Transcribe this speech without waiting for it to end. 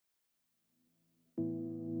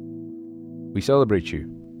We celebrate you.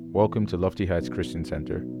 Welcome to Lofty Heights Christian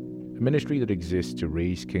Center, a ministry that exists to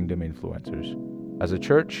raise kingdom influencers. As a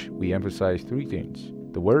church, we emphasize three things: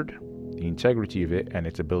 the Word, the integrity of it and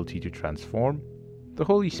its ability to transform, the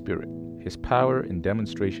Holy Spirit, His power in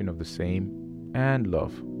demonstration of the same, and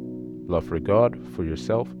love. Love for God, for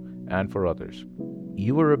yourself, and for others.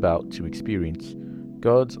 You are about to experience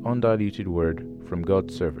God's undiluted Word from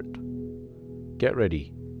God's servant. Get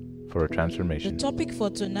ready for a transformation. The topic for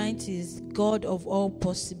tonight is God of all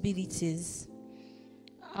possibilities.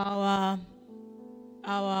 Our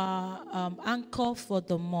anchor for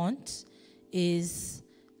the month is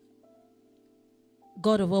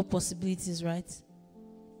God of all possibilities, right?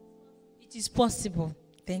 It is possible.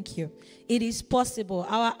 Thank you. It is possible.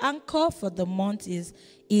 Our anchor for the month is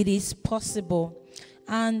it is possible.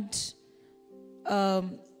 And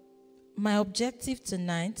my objective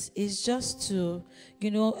tonight is just to,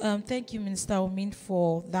 thank you, Minister Omin,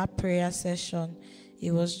 for that prayer session.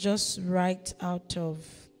 It was just right out of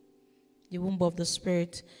the womb of the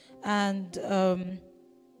Spirit. And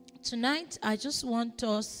tonight, I just want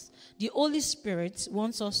us, the Holy Spirit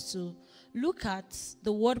wants us to look at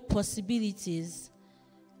the word possibilities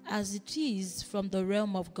as it is from the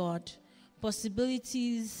realm of God.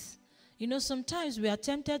 Possibilities, sometimes we are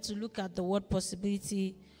tempted to look at the word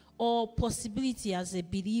possibility or possibility as a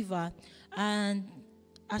believer and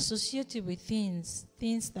associate it with things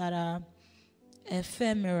that are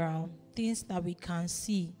ephemeral, things that we can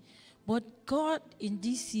see. But God in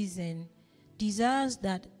this season desires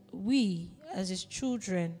that we as His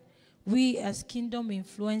children, we as kingdom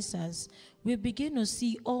influencers, we begin to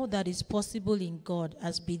see all that is possible in God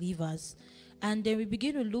as believers. And then we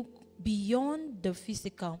begin to look beyond the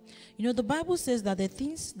physical. The Bible says that the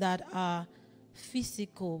things that are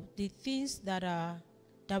physical, the things that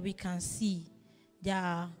we can see, they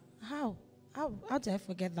are, how do I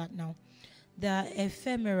forget that now? They are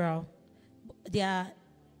ephemeral. They are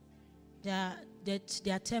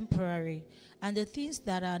temporary. And the things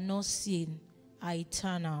that are not seen are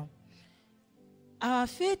eternal. Our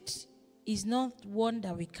faith is not one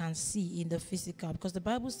that we can see in the physical, because the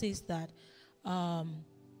Bible says that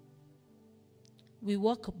we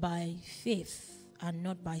walk by faith and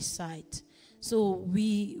not by sight. So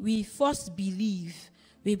we first believe,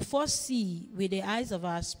 we first see with the eyes of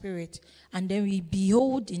our spirit, and then we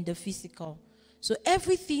behold in the physical. So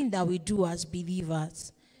everything that we do as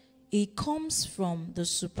believers, it comes from the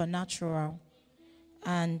supernatural,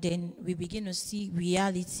 and then we begin to see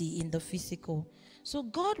reality in the physical. So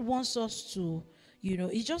God wants us to,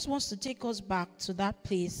 He just wants to take us back to that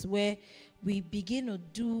place where we begin to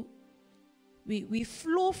do, we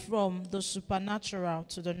flow from the supernatural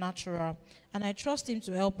to the natural. And I trust Him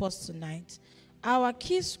to help us tonight. Our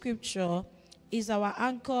key scripture is our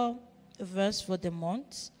anchor verse for the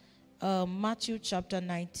month, Matthew chapter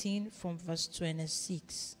 19 from verse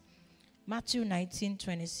 26. Matthew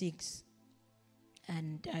 19:26.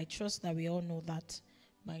 And I trust that we all know that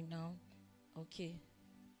by now. Okay.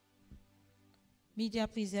 Media,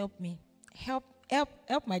 please help me. Help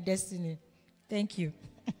my destiny. Thank you.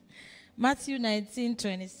 Matthew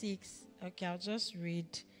 19:26. Okay, I'll just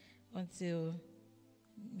read until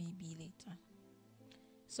maybe later.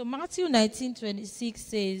 So Matthew 19:26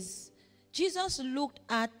 says, Jesus looked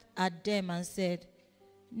at them and said,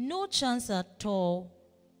 "No chance at all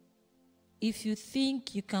if you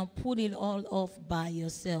think you can pull it all off by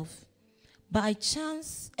yourself. By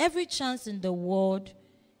chance, every chance in the world,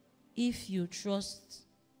 if you trust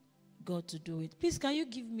God to do it." Please, can you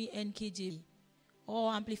give me NKJV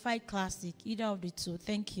or Amplified Classic, either of the two?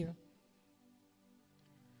 Thank you.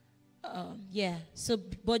 So,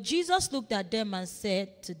 but Jesus looked at them and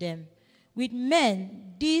said to them, "With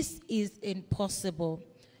men, this is impossible,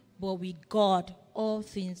 but with God, all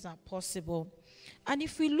things are possible." And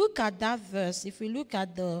if we look at that verse, if we look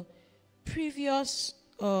at the previous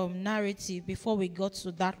narrative before we got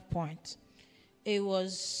to that point, it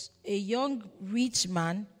was a young rich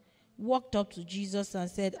man walked up to Jesus and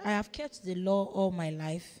said, "I have kept the law all my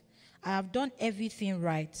life. I have done everything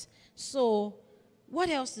right. So what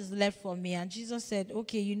else is left for me?" And Jesus said,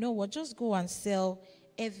 "Okay, you know what? Just go and sell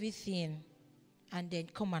everything and then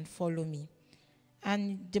come and follow me."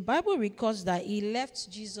 And the Bible records that he left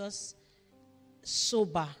Jesus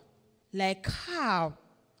sober. Like, how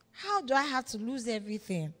do I have to lose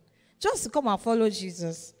everything just to come and follow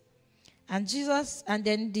Jesus? And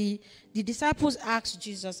then the disciples asked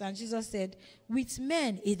Jesus, and Jesus said, "With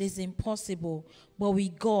men it is impossible, but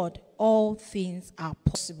with God all things are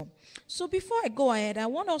possible." So before I go ahead, I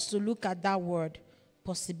want us to look at that word,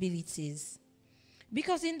 possibilities.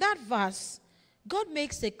 Because in that verse, God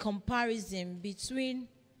makes a comparison between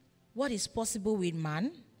what is possible with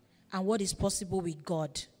man and what is possible with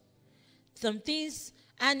God. Some things,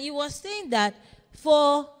 and he was saying that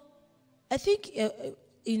I think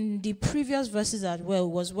in the previous verses as well,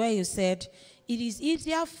 was where you said it is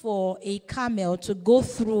easier for a camel to go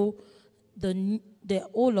through the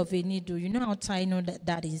hole of a needle. You know how tiny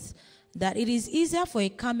that is? That it is easier for a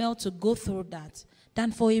camel to go through that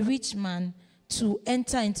than for a rich man to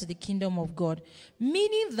enter into the kingdom of God.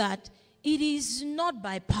 Meaning that it is not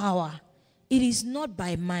by power, it is not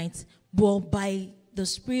by might, but by the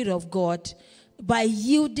Spirit of God, by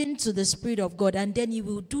yielding to the Spirit of God, and then he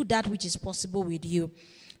will do that which is possible with you.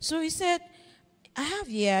 So he said, I have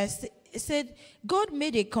here, he said, God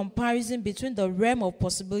made a comparison between the realm of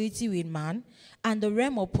possibility with man and the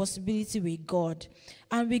realm of possibility with God.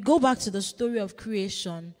 And we go back to the story of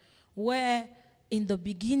creation, where in the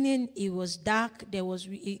beginning it was dark, the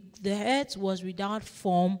earth was without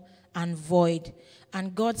form and void.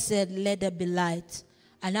 And God said, let there be light.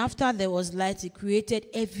 And after there was light, he created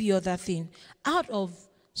every other thing. Out of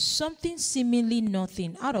something seemingly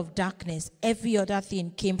nothing, out of darkness, every other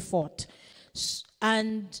thing came forth.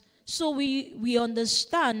 And so we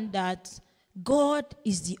understand that God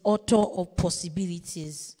is the author of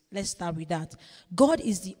possibilities. Let's start with that. God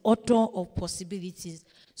is the author of possibilities.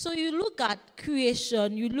 So you look at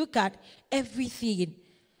creation, you look at everything.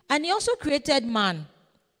 And he also created man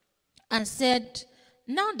and said,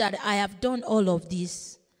 now that I have done all of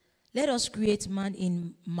this, let us create man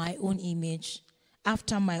in my own image,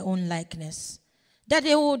 after my own likeness. That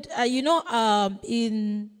they would,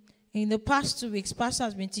 in the past 2 weeks, Pastor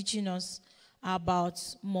has been teaching us about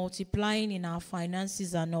multiplying in our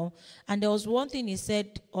finances and all. And there was one thing he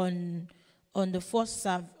said on the first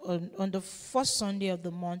Sunday of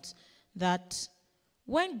the month, that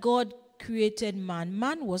when God created man,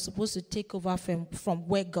 man was supposed to take over from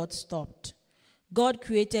where God stopped. God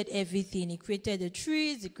created everything. He created the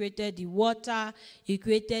trees, he created the water, he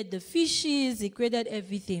created the fishes, he created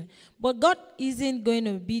everything. But God isn't going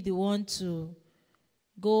to be the one to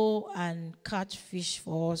go and catch fish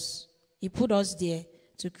for us. He put us there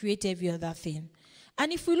to create every other thing.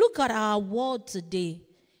 And if we look at our world today,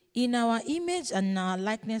 in our image and our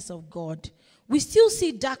likeness of God, we still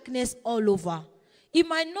see darkness all over. It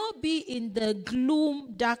might not be in the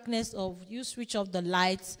gloom, darkness of you switch off the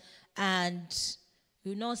lights and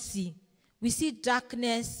you not see. We see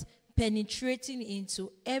darkness penetrating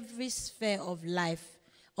into every sphere of life.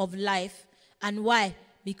 And why?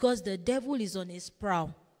 Because the devil is on his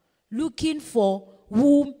prowl, looking for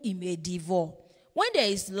whom he may devour. When there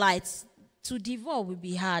is light, to devour will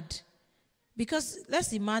be hard. Because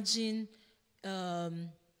let's imagine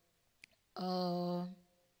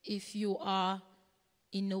if you are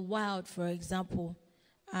in the wild, for example,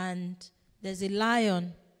 and there's a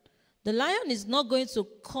lion. The lion is not going to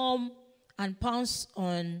come and pounce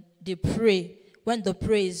on the prey when the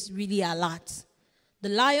prey is really alert. The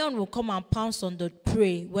lion will come and pounce on the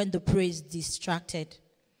prey when the prey is distracted.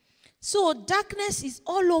 So darkness is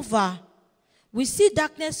all over. We see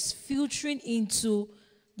darkness filtering into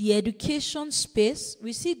the education space.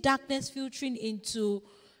 We see darkness filtering into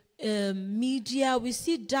media. We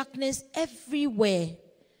see darkness everywhere.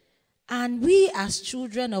 And we as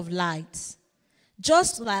children of light,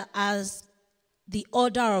 just like as the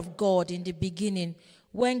order of God in the beginning,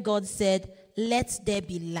 when God said, let there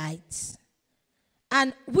be light.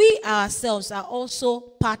 And we ourselves are also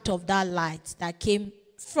part of that light that came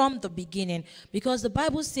from the beginning. Because the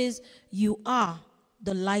Bible says, you are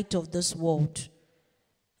the light of this world.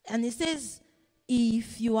 And it says,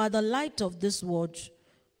 if you are the light of this world,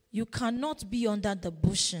 you cannot be under the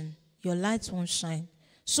bushing. Your light won't shine.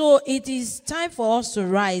 So it is time for us to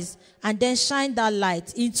rise and then shine that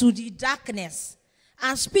light into the darkness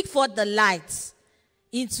and speak for the light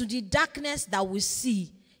into the darkness that we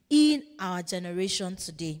see in our generation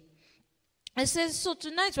today. It says, so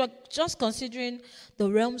tonight we're just considering the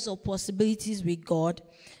realms of possibilities with God.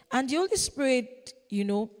 And the Holy Spirit,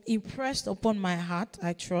 impressed upon my heart,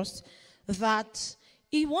 I trust, that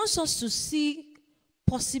He wants us to see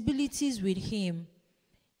possibilities with Him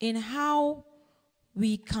in how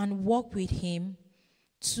we can walk with Him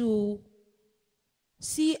to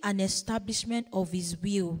see an establishment of His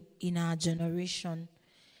will in our generation.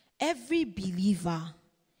 Every believer,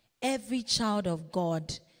 every child of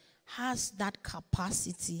God has that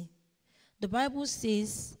capacity. The Bible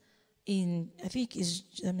says in, I think it's,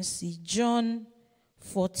 John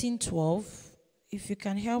 14:12. If you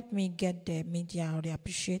can help me get the media, I would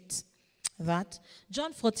appreciate that.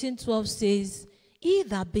 John 14:12 says, he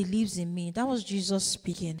that believes in me, that was Jesus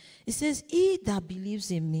speaking. It says, he that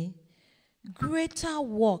believes in me, greater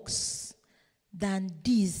works than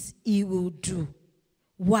this he will do.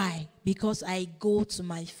 Why? Because I go to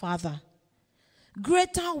my Father.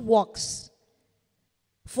 Greater works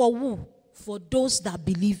for who? For those that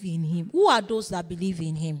believe in him. Who are those that believe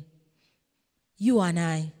in him? You and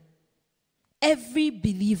I. Every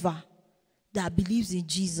believer that believes in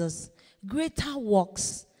Jesus, greater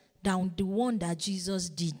works than the one that Jesus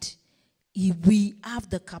did, we have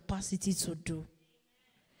the capacity to do.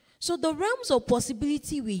 So the realms of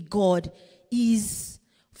possibility with God is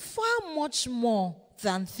far much more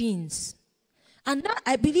than things. And that,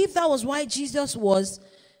 I believe that was why Jesus was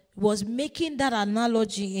making that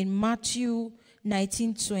analogy in Matthew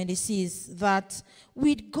 19:26, that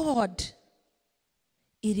with God,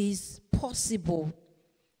 it is possible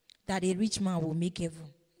that a rich man will make heaven.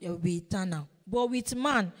 It will be eternal. But with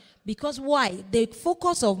man, because why? The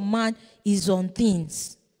focus of man is on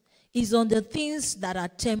things. Is on the things that are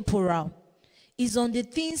temporal. Is on the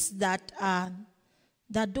things that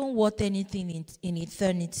don't worth anything in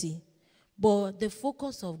eternity. But the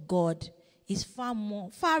focus of God is far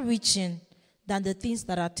reaching than the things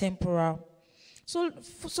that are temporal. So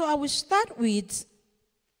I will start with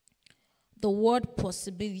the word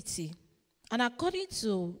possibility. And according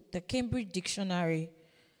to the Cambridge Dictionary,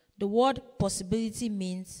 the word possibility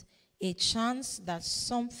means a chance that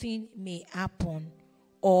something may happen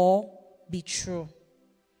or be true.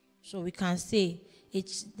 So we can say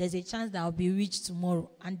there's a chance that I'll be rich tomorrow,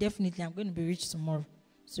 and definitely I'm going to be rich tomorrow.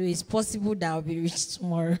 So it's possible that I'll be rich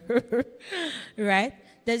tomorrow. Right?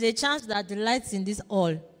 There's a chance that the lights in this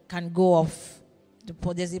hall can go off.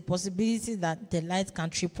 There's a possibility that the light can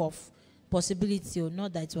trip off. Possibility, or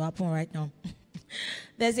not that it will happen right now.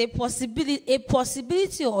 There's a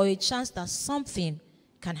possibility or a chance that something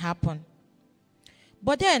can happen.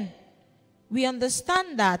 But then, we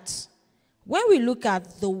understand that when we look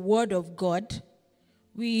at the Word of God,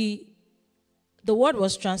 the word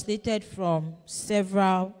was translated from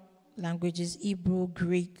several languages: Hebrew,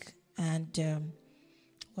 Greek, and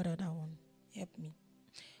what other one? Help me.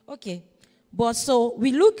 Okay. But so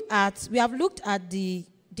we have looked at the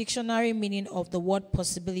dictionary meaning of the word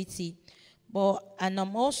possibility, and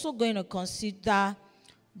I'm also going to consider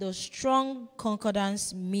the strong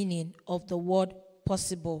concordance meaning of the word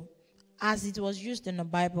possible as it was used in the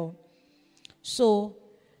Bible. So,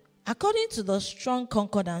 according to the strong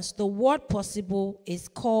concordance, the word possible is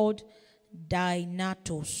called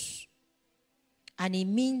dynatos, and it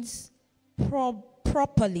means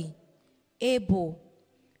properly, able.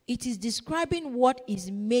 It is describing what is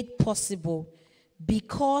made possible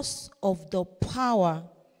because of the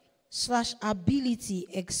power/ability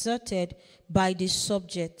exerted by the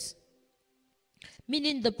subject,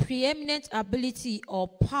 meaning the preeminent ability or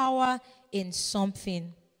power in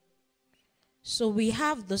something. So we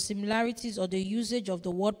have the similarities or the usage of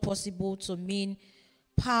the word possible to mean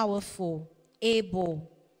powerful,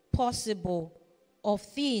 able, possible, of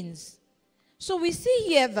things. So we see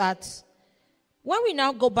here that when we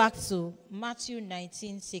now go back to Matthew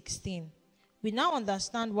 19:16, we now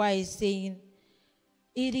understand why he's saying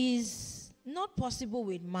it is not possible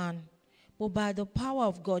with man, but by the power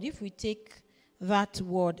of God. If we take that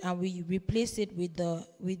word and we replace it with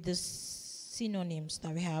the synonyms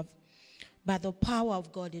that we have, by the power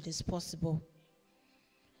of God, it is possible.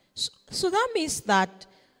 So that means that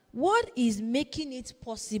what is making it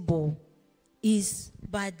possible is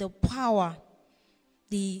by the power,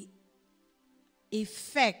 the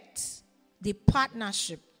effect, the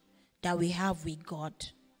partnership that we have with God.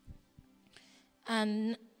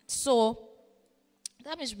 And so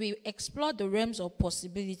that means we explore the realms of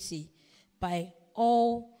possibility by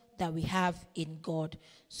all that we have in God.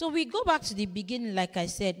 So we go back to the beginning. Like I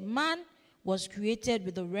said, man was created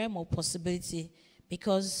with the realm of possibility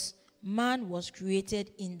because man was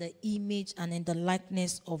created in the image and in the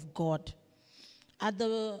likeness of God. At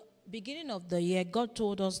the beginning of the year, God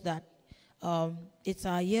told us that it's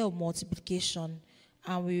our year of multiplication,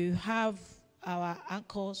 and we have our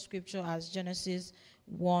anchor scripture as Genesis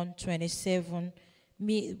 1:27,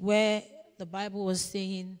 where the Bible was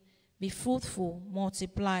saying, "Be fruitful,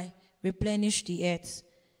 multiply, replenish the earth,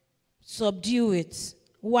 subdue it."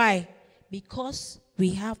 Why? Because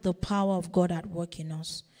we have the power of God at work in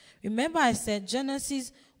us. Remember I said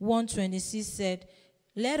Genesis 1:26 said,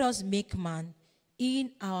 "Let us make man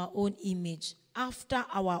in our own image, after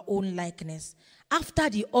our own likeness." After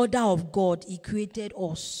the order of God, he created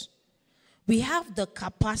us. We have the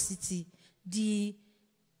capacity, the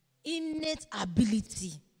innate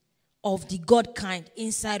ability of the God kind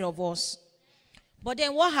inside of us. But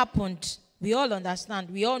then what happened? We all understand.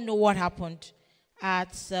 We all know what happened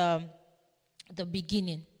at the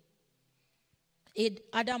beginning.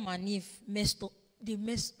 Adam and Eve messed up. They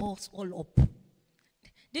messed us all up.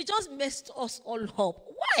 They just messed us all up.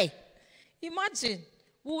 Why? Imagine,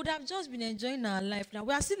 we would have just been enjoying our life. Now,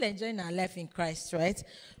 we are still enjoying our life in Christ, right?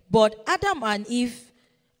 But Adam and Eve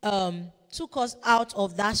took us out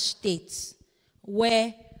of that state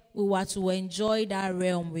where we were to enjoy that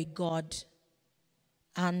realm with God.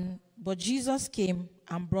 But Jesus came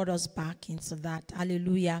and brought us back into that.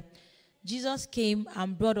 Hallelujah. Jesus came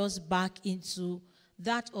and brought us back into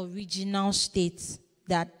that original state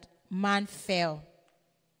that man fell.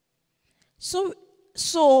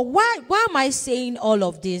 So why am I saying all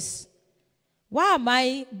of this? Why am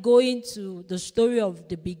I going to the story of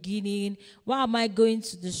the beginning? Why am I going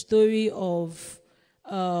to the story of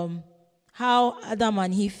how Adam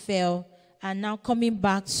and Eve fell and now coming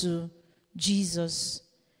back to Jesus?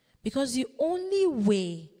 Because the only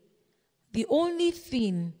way, the only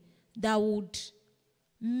thing that would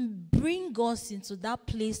bring us into that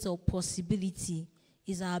place of possibility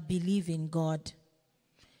is our belief in God.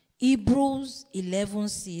 Hebrews 11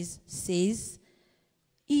 says,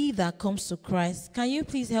 he that comes to Christ. Can you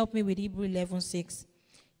please help me with Hebrews 11:6?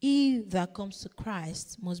 He that comes to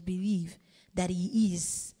Christ must believe that he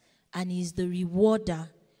is, and he is the rewarder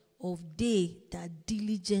of they that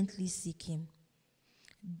diligently seek him.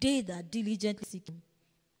 They that diligently seek him.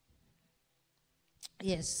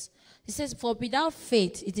 Yes. It says, for without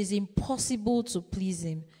faith it is impossible to please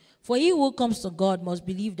him. For he who comes to God must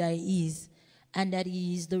believe that he is, and that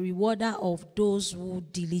he is the rewarder of those who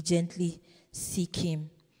diligently seek him.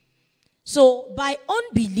 So, by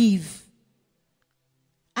unbelief,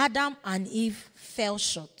 Adam and Eve fell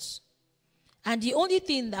short. And the only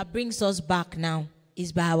thing that brings us back now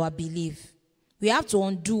is by our belief. We have to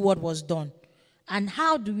undo what was done. And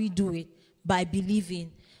how do we do it? By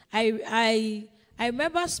believing. I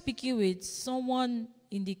remember speaking with someone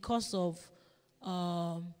in the course of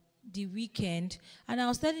the weekend, and I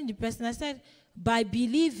was telling the person, I said, by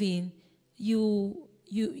believing, you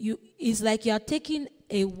it's like you are taking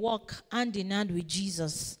a walk hand in hand with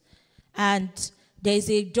Jesus, and there's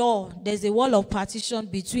a door, there's a wall of partition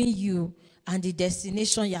between you and the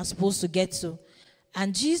destination you are supposed to get to,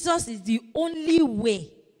 and Jesus is the only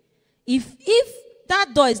way. If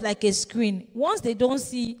that door is like a screen, once they don't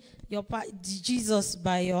see Jesus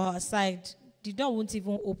by your side, the door won't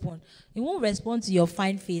even open. It won't respond to your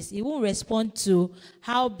fine face. It won't respond to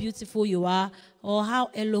how beautiful you are or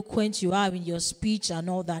how eloquent you are in your speech and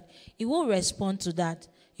all that. It won't respond to that.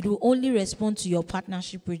 It will only respond to your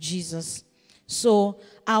partnership with Jesus. So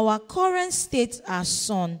our current state as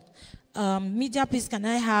son. Media, please, can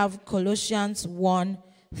I have Colossians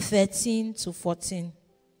 1:13-14?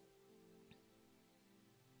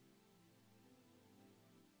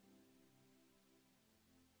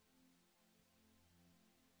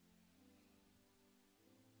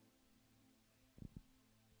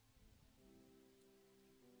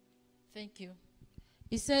 Thank you.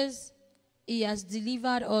 It says, he has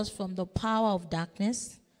delivered us from the power of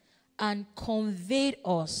darkness and conveyed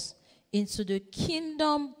us into the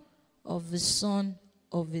kingdom of the Son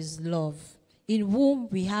of his love, in whom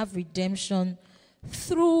we have redemption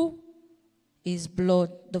through his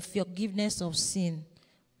blood, the forgiveness of sin.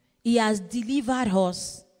 He has delivered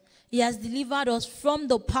us. He has delivered us from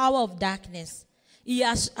the power of darkness. He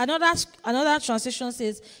has, another translation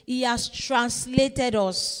says, he has translated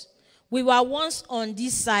us. We were once on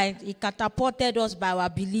this side. He catapulted us by our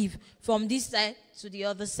belief from this side to the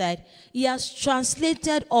other side. He has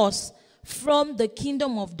translated us from the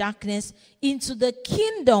kingdom of darkness into the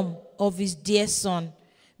kingdom of his dear Son.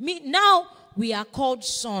 Now we are called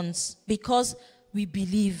sons because we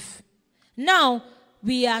believe. Now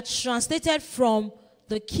we are translated from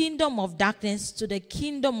the kingdom of darkness to the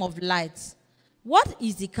kingdom of light. What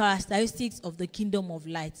is the characteristics of the kingdom of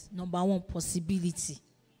light? Number one, possibility.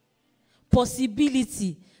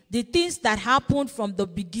 Possibility. The things that happened from the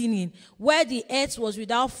beginning, where the earth was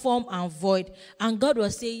without form and void, and God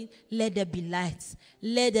was saying, let there be light,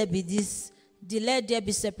 let there be this, let there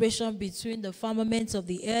be separation between the firmament of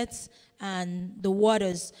the earth and the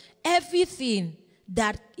waters. Everything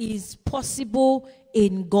that is possible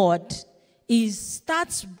in God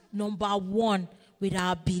starts, number one, with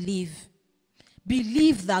our belief.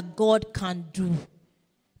 Believe that God can do.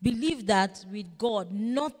 Believe that with God,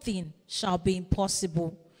 nothing shall be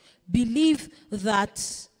impossible. Believe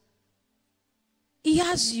that he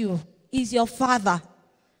has you. He's your father.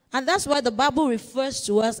 And that's why the Bible refers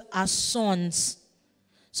to us as sons.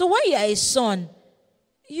 So when you are a son,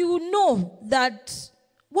 you know that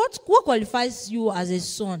what qualifies you as a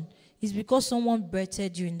son is because someone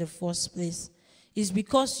birthed you in the first place. It's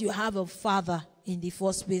because you have a father in the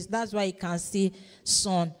first place. That's why he can say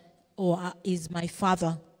son or is my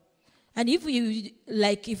father. And if you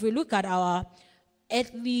look at our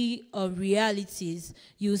earthly realities,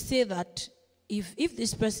 you say that if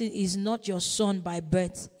this person is not your son by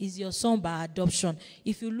birth, is your son by adoption,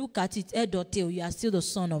 if you look at it head or tail, you are still the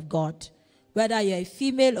son of God. Whether you're a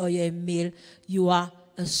female or you're a male, you are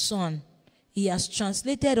a son. He has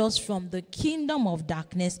translated us from the kingdom of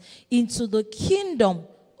darkness into the kingdom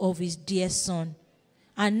of his dear son.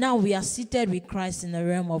 And now we are seated with Christ in the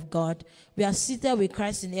realm of God. We are seated with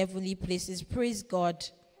Christ in heavenly places. Praise God.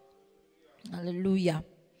 Hallelujah.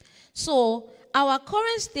 So, our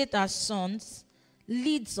current state as sons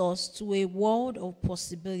leads us to a world of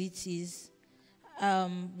possibilities.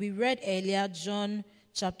 We read earlier John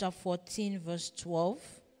chapter 14 verse 12.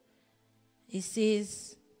 It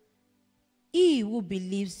says, he who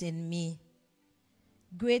believes in me,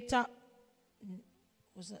 greater...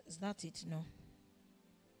 Is that it? No.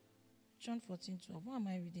 John 14:12. Why am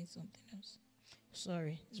I reading something else?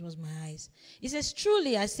 Sorry, it was my eyes. It says,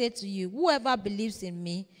 truly I say to you, whoever believes in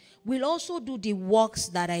me will also do the works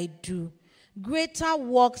that I do. Greater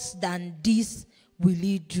works than this will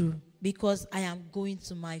he do, because I am going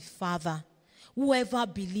to my Father. Whoever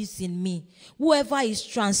believes in me, whoever is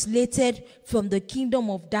translated from the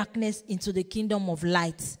kingdom of darkness into the kingdom of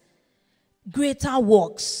light, greater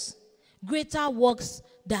works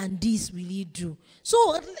than this will he do.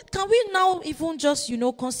 So can we now even just,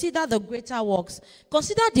 consider the greater works?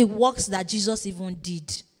 Consider the works that Jesus even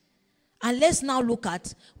did. And let's now look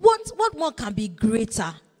at what more can be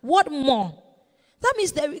greater. What more? That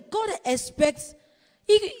means that God expects,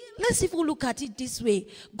 let's even look at it this way.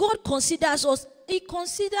 God considers us, he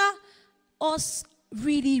considers us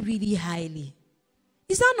really, really highly.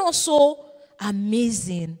 Is that not so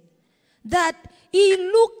amazing? That he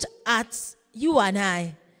looked at you and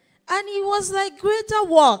I, and he was like, greater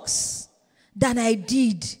works than I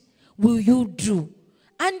did will you do.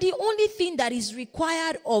 And the only thing that is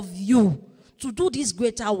required of you to do these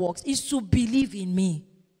greater works is to believe in me.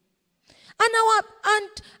 And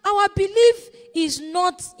our belief is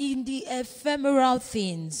not in the ephemeral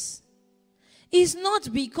things. It's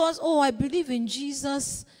not because, I believe in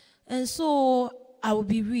Jesus, and so I will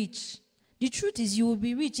be rich. The truth is, you will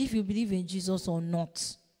be rich if you believe in Jesus or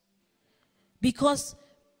not. Because,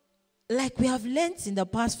 like we have learned in the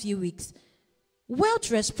past few weeks, wealth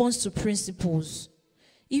responds to principles.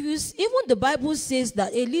 Even the Bible says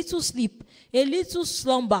that a little sleep, a little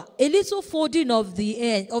slumber, a little folding of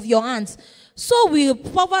your hands, so will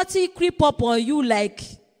poverty creep up on you like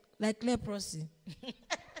leprosy.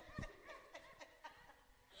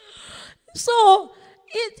 So,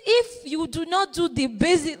 if you do not do the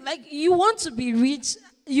basic, like you want to be rich,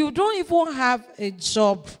 you don't even have a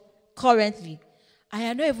job currently, I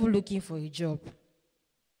am not even looking for a job.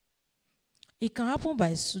 It can happen by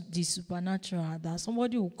the supernatural, that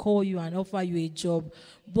somebody will call you and offer you a job.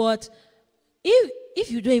 But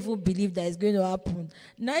if you don't even believe that it's going to happen,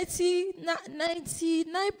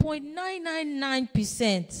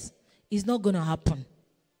 99.999% is not going to happen.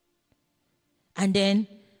 And then,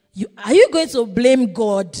 are you going to blame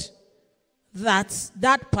God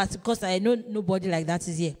that part? Because I know nobody like that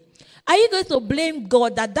is here. Are you going to blame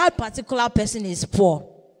God that particular person is poor?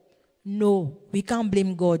 No, we can't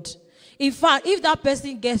blame God. In fact, if that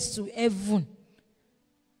person gets to heaven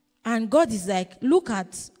and God is like, look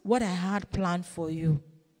at what I had planned for you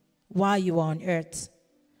while you were on earth.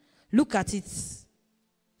 Look at it.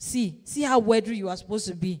 See how worthy you are supposed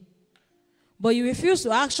to be. But you refuse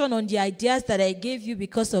to action on the ideas that I gave you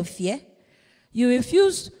because of fear. You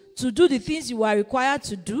refuse to do the things you are required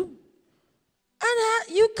to do.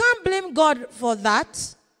 And you can't blame God for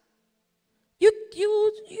that.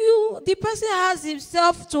 The person has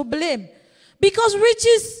himself to blame. Because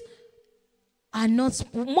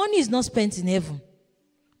money is not spent in heaven.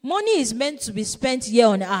 Money is meant to be spent here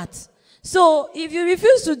on earth. So if you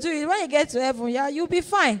refuse to do it, when you get to heaven, you'll be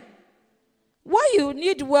fine. What you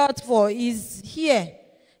need wealth for is here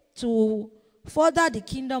to further the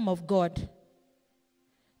kingdom of God.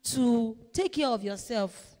 To take care of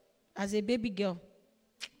yourself as a baby girl.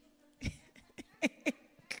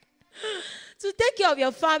 To take care of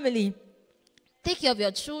your family, take care of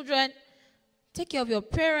your children, take care of your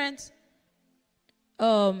parents.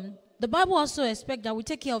 The Bible also expects that we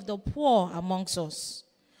take care of the poor amongst us.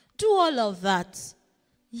 Do all of that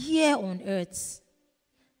here on earth.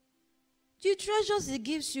 The treasures it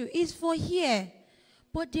gives you is for here,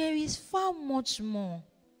 but there is far much more.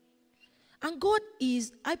 And God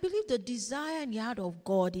is, I believe, the desire in the heart of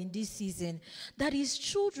God in this season that his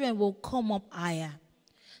children will come up higher.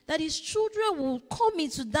 that his children will come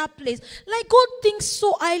into that place. Like God thinks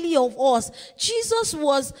so highly of us. Jesus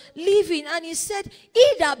was living and he said,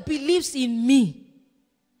 he that believes in me,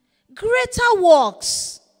 greater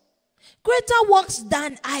works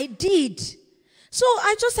than I did. So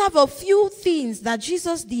I just have a few things that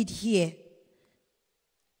Jesus did here.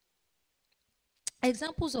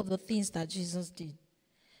 Examples of the things that Jesus did.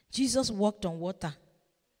 Jesus walked on water.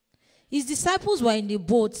 His disciples were in the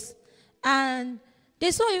boats and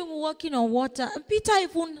they saw him walking on water. And Peter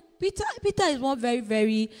is one very,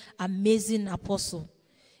 very amazing apostle.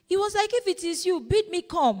 He was like, if it is you, bid me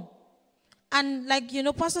come. And like,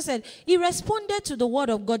 Pastor said, he responded to the word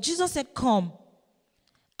of God. Jesus said, come.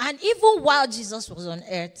 And even while Jesus was on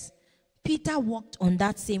earth, Peter walked on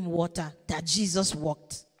that same water that Jesus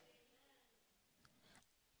walked.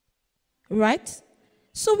 Right?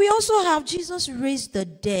 So we also have Jesus raised the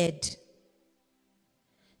dead.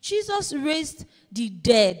 Jesus raised the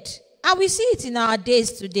dead. And we see it in our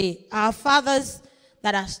days today. Our fathers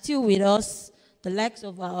that are still with us, the likes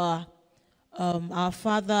of our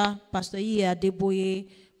father, Pastor Iya Adeboye,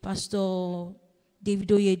 Pastor David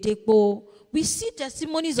Oyedepo. We see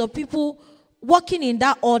testimonies of people walking in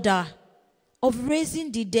that order of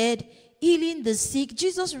raising the dead, healing the sick.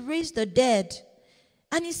 Jesus raised the dead.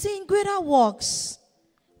 And he's saying, greater works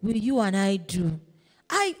will you and I do.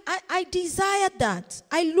 I desire that.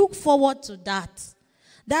 I look forward to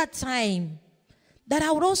that time, that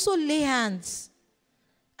I would also lay hands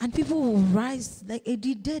and people will rise like they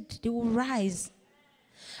did. They will rise.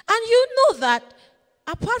 And you know that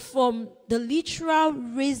apart from the literal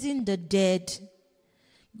raising the dead,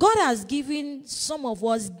 God has given some of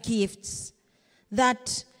us gifts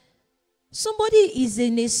that somebody is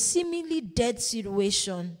in a seemingly dead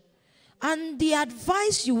situation. And the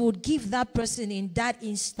advice you would give that person in that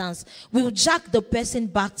instance will jack the person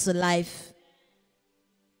back to life.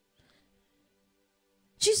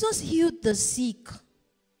 Jesus healed the sick.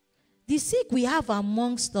 The sick we have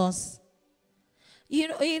amongst us.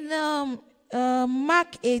 In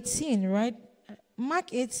Mark 18, right? Mark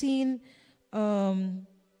 16, that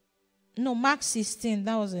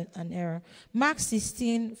was an error. Mark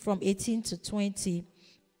 16 from 18 to 20.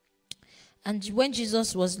 And when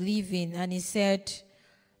Jesus was leaving, and he said,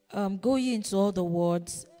 go ye into all the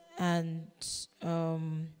world, and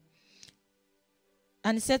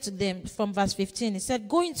he said to them, from verse 15, he said,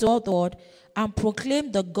 go into all the world and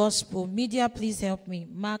proclaim the gospel. Media, please help me.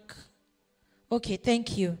 Mark. Okay,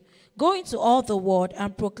 thank you. Go into all the world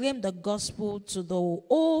and proclaim the gospel to the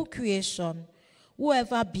whole creation.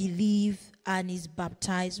 Whoever believes and is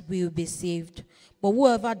baptized will be saved, but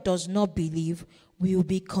whoever does not believe will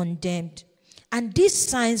be condemned. And these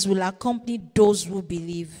signs will accompany those who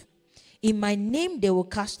believe. In my name they will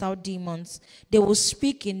cast out demons. They will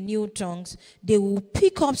speak in new tongues. They will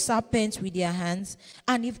pick up serpents with their hands.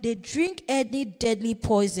 And if they drink any deadly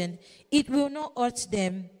poison, it will not hurt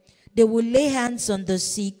them. They will lay hands on the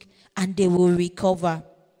sick and they will recover.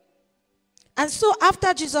 And so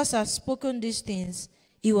after Jesus had spoken these things,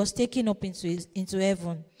 he was taken up into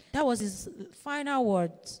heaven. That was his final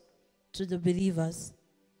words to the believers.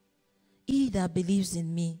 He that believes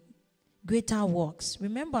in me, greater works.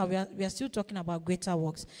 Remember, we are still talking about greater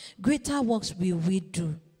works. Greater works will we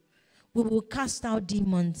do. We will cast out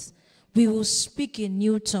demons. We will speak in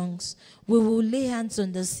new tongues. We will lay hands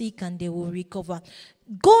on the sick and they will recover.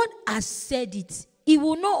 God has said it. He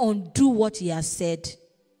will not undo what he has said.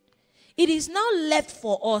 It is now left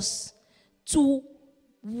for us to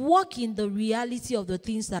walk in the reality of the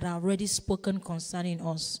things that are already spoken concerning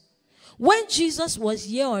us. When Jesus was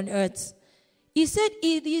here on earth, he said,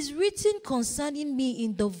 it is written concerning me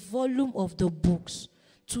in the volume of the books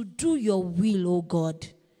to do your will, O God.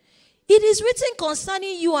 It is written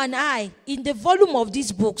concerning you and I in the volume of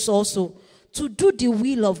these books also to do the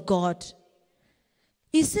will of God.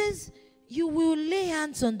 He says, you will lay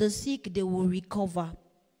hands on the sick, they will recover.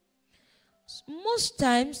 Most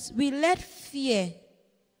times we let fear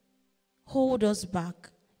hold us back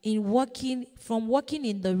in walking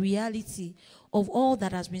in the reality of all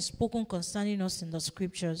that has been spoken concerning us in the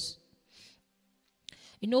scriptures.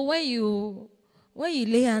 When you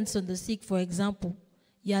lay hands on the sick, for example,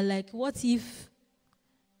 you're like, what if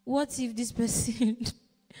this person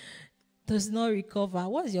does not recover?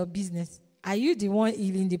 What's your business? Are you the one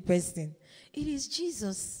healing the person? It is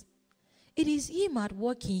Jesus. It is him at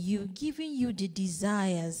work in you, giving you the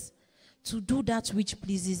desires to do that which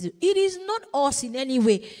pleases you. It is not us in any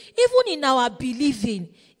way. Even in our believing,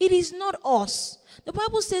 it is not us. The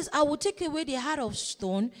Bible says, I will take away the heart of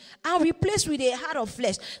stone and replace with a heart of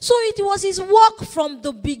flesh. So it was his work from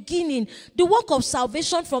the beginning, the work of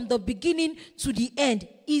salvation from the beginning to the end.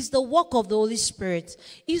 is the work of the Holy Spirit.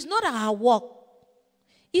 It's not our work.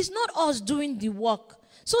 It's not us doing the work.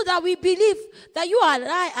 So that we believe that you and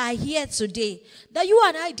I are here today, that you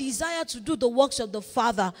and I desire to do the works of the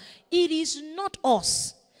Father. It is not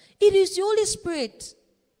us. It is the Holy Spirit.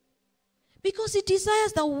 Because He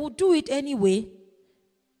desires that we will do it anyway.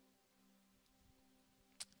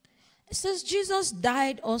 It says Jesus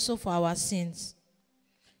died also for our sins.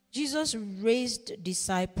 Jesus raised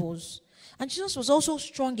disciples. And Jesus was also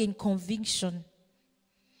strong in conviction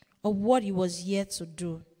of what He was here to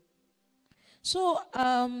do. So,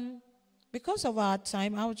 because of our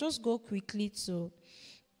time, I'll just go quickly to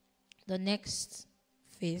the next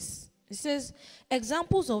phase. It says,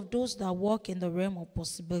 examples of those that walk in the realm of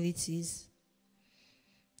possibilities.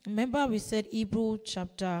 Remember we said Hebrew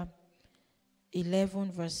chapter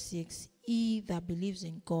 11 verse 6. He that believes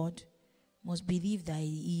in God must believe that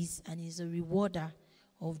He is, and is a rewarder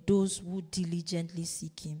of those who diligently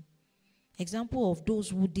seek Him. Example of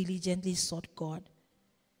those who diligently sought God.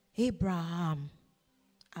 Abraham,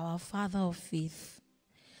 our father of faith.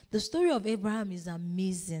 The story of Abraham is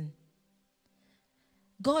amazing.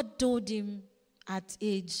 God told him at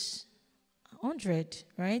age 100,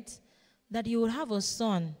 right, that he would have a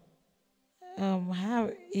son.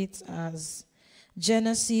 Have it as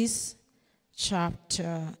Genesis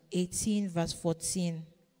chapter 18, verse 14.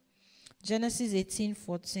 Genesis 18,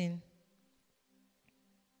 14.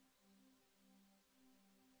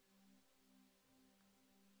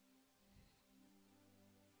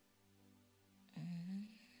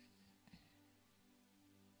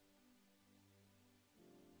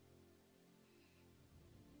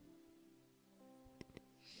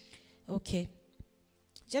 Okay.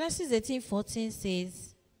 Genesis 18:14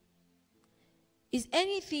 says, is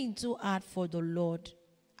anything too hard for the Lord?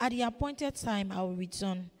 At the appointed time, I will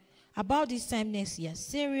return. About this time next year,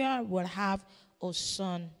 Sarah will have a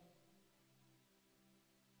son.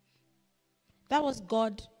 That was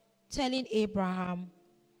God telling Abraham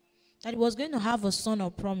that he was going to have a son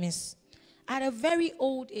of promise. At a very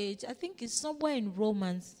old age, I think it's somewhere in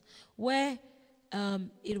Romans, where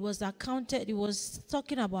it was accounted, it was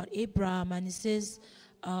talking about Abraham, and it says,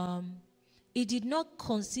 he did not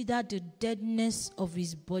consider the deadness of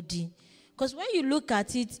his body. Because when you look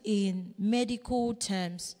at it in medical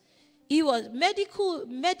terms, he was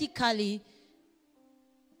medically,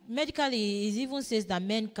 it even says that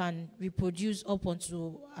men can reproduce up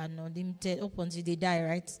until an unlimited, up until they die,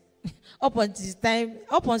 right? up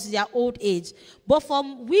until their old age. But for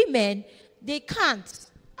women, they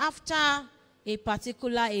can't after a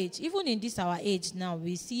particular age. Even in this our age now,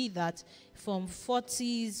 we see that from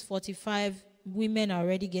 40s, 45, women are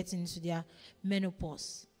already getting into their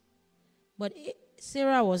menopause. But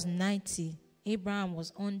Sarah was 90, Abraham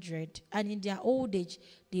was 100, and in their old age,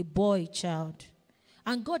 they bore a child.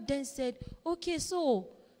 And God then said, okay, so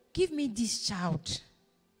give me this child.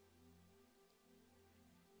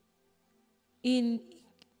 In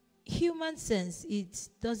human sense, it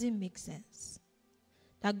doesn't make sense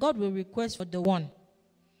that God will request for the one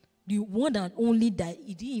and only that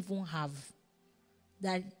he didn't even have,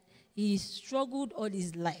 that he struggled all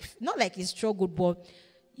his life. Not like he struggled, but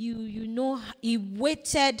you know, he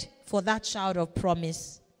waited for that child of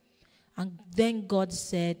promise. And then God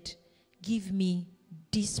said, give me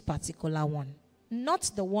this particular one.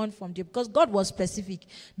 Not the one from the, because God was specific.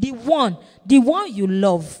 The one you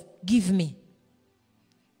love, give me.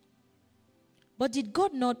 But did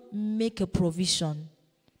God not make a provision?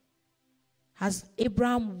 As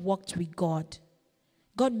Abraham walked with God,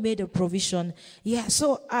 God made a provision. Yeah,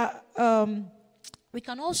 so we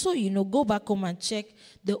can also, go back home and check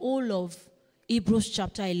the whole of Hebrews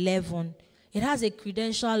chapter 11. It has a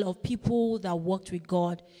credential of people that walked with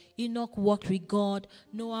God. Enoch walked with God.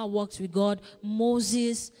 Noah walked with God.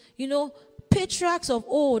 Moses, patriarchs of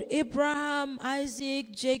old, Abraham,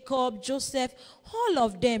 Isaac, Jacob, Joseph, all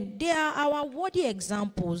of them, they are our worthy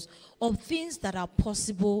examples of things that are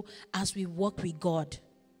possible as we walk with God.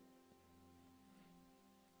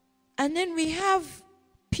 And then we have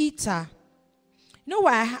Peter. You know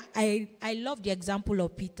why I love the example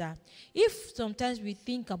of Peter? If sometimes we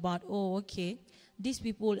think about, these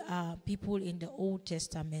people are people in the Old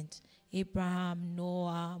Testament, Abraham,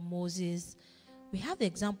 Noah, Moses, we have the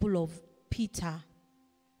example of Peter.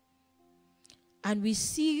 And we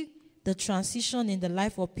see the transition in the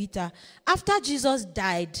life of Peter. After Jesus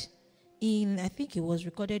died, I think it was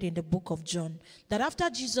recorded in the book of John, that after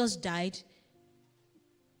Jesus died,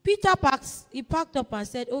 Peter packed up and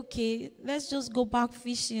said, okay, let's just go back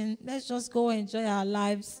fishing. Let's just go enjoy our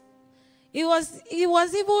lives. He was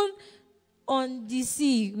even on the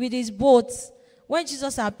sea with his boat when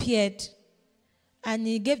Jesus appeared. And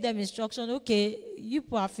he gave them instruction, okay, you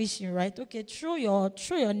people are fishing, right? Okay, throw your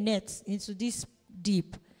net into this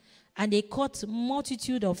deep. And they caught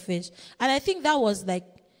multitude of fish. And I think that was like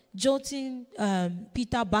jolting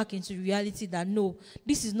Peter back into reality that no,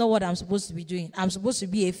 this is not what I'm supposed to be doing. I'm supposed to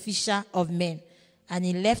be a fisher of men. And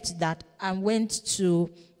he left that and went to,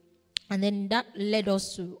 and then that led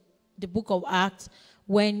us to the book of Acts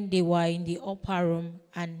when they were in the upper room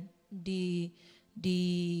and the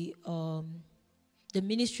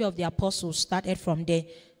ministry of the apostles started from there.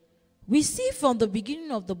 We see from the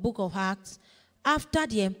beginning of the book of Acts, after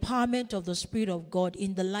the empowerment of the Spirit of God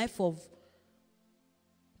in the life of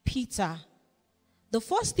Peter, the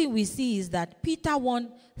first thing we see is that Peter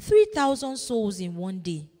won 3,000 souls in one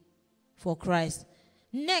day for Christ.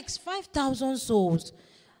 Next, 5,000 souls.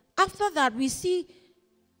 After that, we see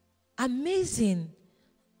amazing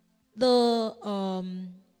the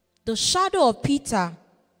shadow of Peter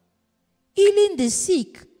healing the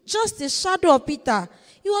sick. Just the shadow of Peter.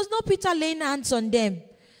 It was not Peter laying hands on them.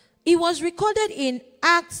 It was recorded in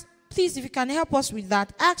Acts. Please, if you can help us with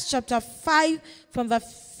that. Acts chapter 5 from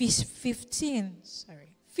verse 15.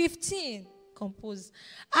 15. Compose.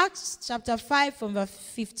 Acts chapter 5 from verse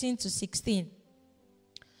 15 to 16.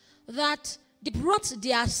 That they brought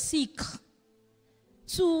their sick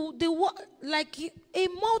to like a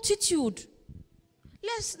multitude.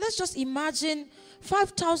 Let's just imagine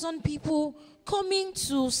 5,000 people coming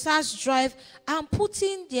to Sash Drive and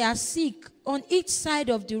putting their sick on each side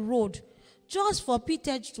of the road just for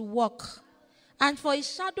Peter to walk and for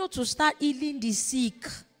his shadow to start healing the sick.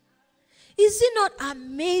 Is it not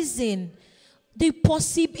amazing? He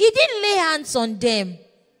didn't lay hands on them.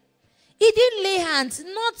 He didn't lay hands.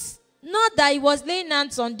 Not that he was laying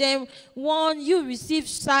hands on them. One, you received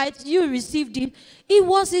sight, you received it. It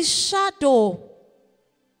was his shadow.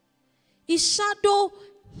 His shadow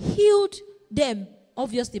healed them,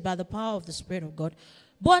 obviously by the power of the Spirit of God.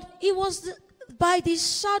 But it was by the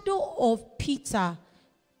shadow of Peter,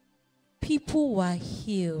 people were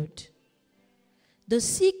healed. The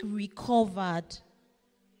sick recovered.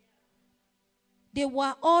 They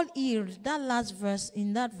were all healed. That last verse,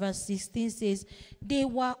 in that verse 16 says, they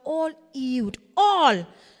were all healed. All.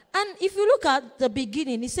 And if you look at the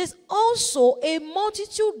beginning, it says, also a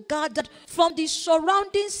multitude gathered from the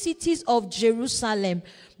surrounding cities of Jerusalem,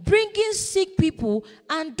 bringing sick people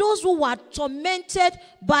and those who were tormented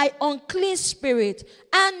by unclean spirit.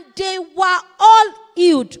 And they were all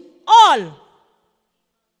healed. All.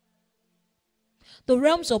 The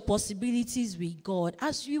realms of possibilities with God,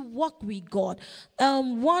 as we walk with God.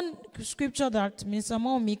 One scripture that Ms.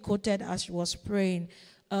 Amomi quoted as she was praying,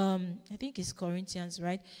 I think it's Corinthians,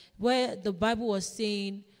 right? Where the Bible was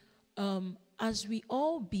saying, as we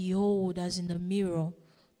all behold, as in a mirror,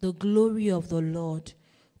 the glory of the Lord,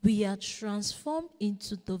 we are transformed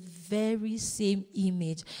into the very same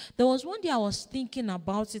image. There was one day I was thinking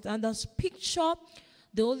about it, and this picture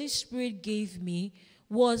the Holy Spirit gave me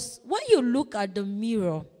was when you look at the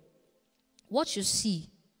mirror, what you see.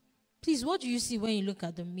 Please, what do you see when you look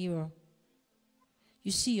at the mirror?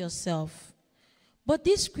 You see yourself. But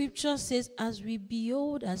this scripture says, as we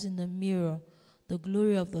behold as in the mirror, the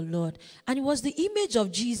glory of the Lord. And it was the image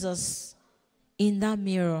of Jesus in that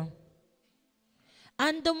mirror.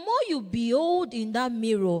 And the more you behold in that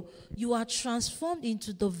mirror, you are transformed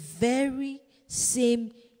into the very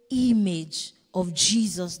same image of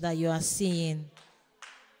Jesus that you are seeing.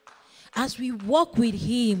 As we walk with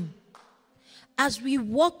him, as we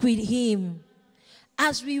walk with him,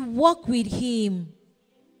 as we walk with him,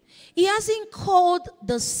 he hasn't called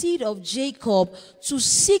the seed of Jacob to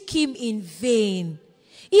seek him in vain.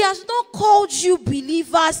 He has not called you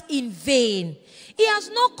believers in vain. He has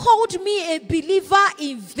not called me a believer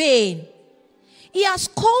in vain. He has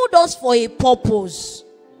called us for a purpose.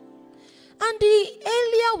 And the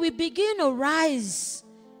earlier we begin to rise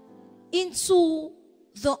into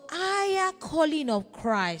the higher calling of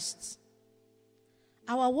Christ,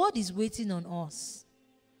 our world is waiting on us.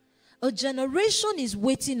 A generation is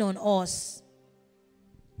waiting on us.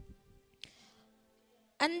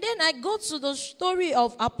 And then I go to the story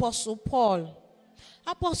of Apostle Paul.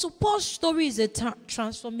 Apostle Paul's story is a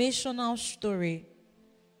transformational story.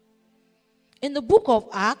 In the book of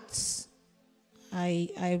Acts,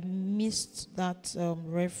 I missed that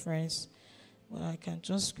reference, but I can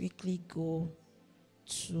just quickly go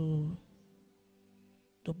to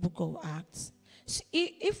the book of Acts. So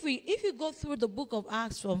if you go through the book of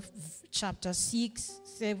Acts from chapter 6,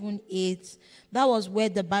 7, 8, that was where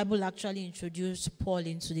the Bible actually introduced Paul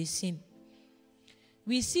into the scene.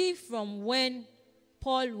 We see from when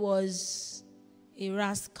Paul was a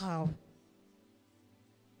rascal.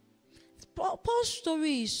 Paul's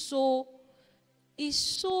story is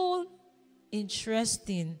so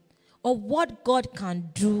interesting of what God can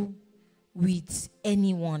do with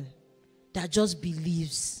anyone that just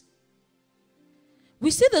believes.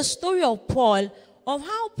 We see the story of Paul, of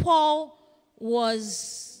how Paul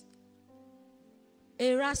was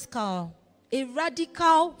a rascal, a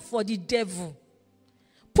radical for the devil.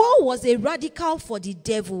 Paul was a radical for the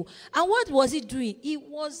devil. And what was he doing? He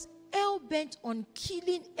was hell-bent on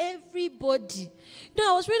killing everybody.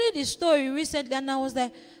 I was reading the story recently and I was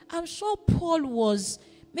like, I'm sure Paul was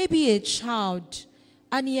maybe a child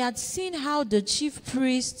and he had seen how the chief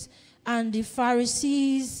priests and the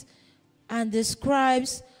Pharisees and the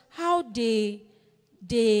scribes, how they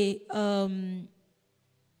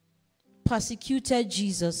persecuted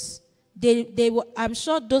Jesus. They were, I'm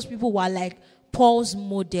sure those people were like Paul's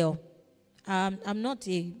model. I'm not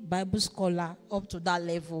a Bible scholar up to that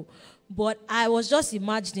level, but I was just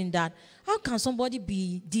imagining that how can somebody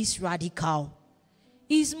be this radical?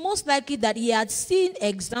 It's most likely that he had seen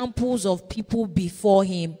examples of people before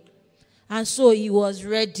him, and so he was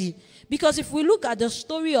ready. Because if we look at the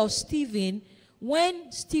story of Stephen,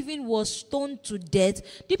 when Stephen was stoned to death,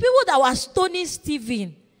 the people that were stoning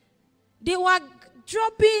Stephen, they were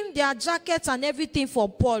dropping their jackets and everything for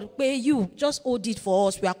Paul. Hey, you, just hold it for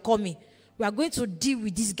us. We are coming. We are going to deal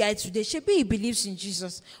with this guy today. Maybe he believes in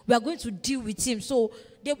Jesus. We are going to deal with him. So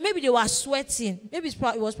maybe they were sweating. Maybe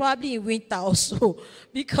it was probably in winter also.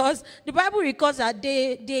 Because the Bible records that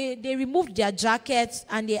they removed their jackets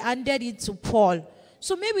and they handed it to Paul.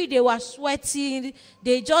 So maybe they were sweating.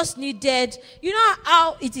 They just needed, you know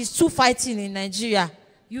how it is two fighting in Nigeria.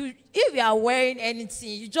 If you are wearing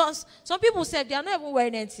anything, some people say they are not even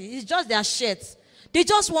wearing anything. It's just their shirts. They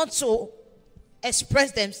just want to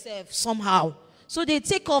express themselves somehow. So they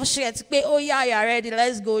take off shirts. Oh yeah, you're ready.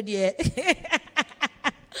 Let's go there.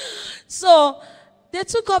 So they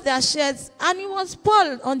took off their shirts and it was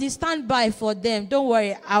Paul on the standby for them. Don't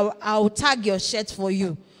worry, I'll tag your shirt for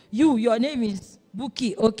you. Your name is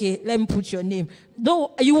Buki. Okay, let me put your name.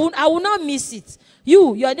 I will not miss it.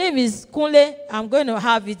 Your name is Kunle. I'm going to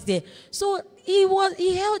have it there. So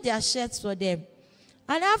he held their shirts for them.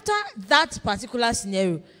 And after that particular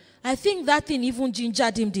scenario, I think that thing even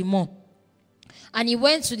gingered him the more. And he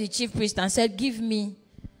went to the chief priest and said, give me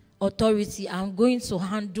authority. I'm going to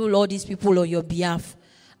handle all these people on your behalf.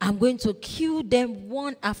 I'm going to kill them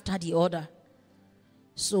one after the other.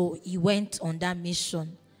 So he went on that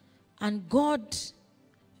mission. And God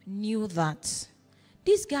knew that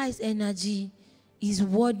this guy's energy is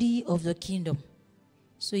worthy of the kingdom.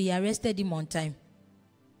 So he arrested him on time.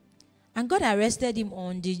 And God arrested him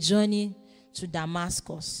on the journey to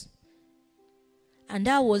Damascus. And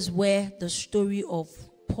that was where the story of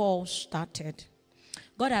Paul started.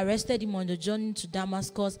 God arrested him on the journey to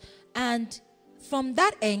Damascus. And from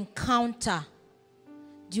that encounter,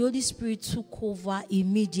 the Holy Spirit took over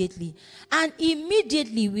immediately. And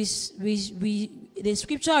immediately, the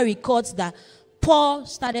scripture records that Paul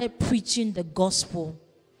started preaching the gospel.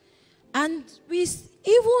 And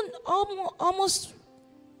even almost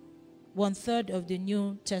 1/3 of the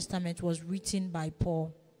New Testament was written by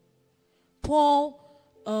Paul. Paul,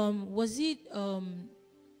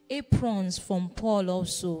 aprons from Paul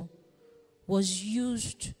also was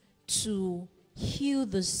used to heal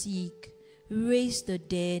the sick, raise the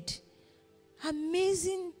dead.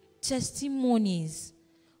 Amazing testimonies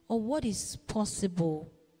of what is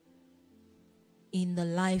possible in the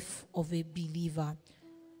life of a believer.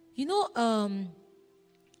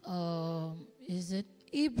 Is it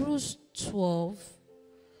Hebrews 12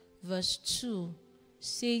 verse 2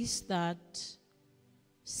 says that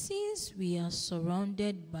since we are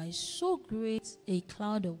surrounded by so great a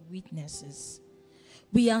cloud of witnesses,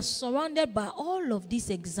 we are surrounded by all of these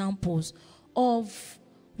examples of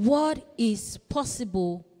what is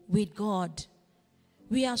possible with God.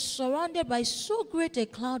 We are surrounded by so great a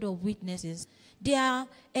cloud of witnesses. They are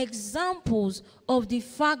examples of the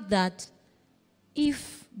fact that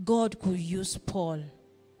if God could use Paul,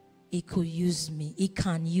 He could use me. He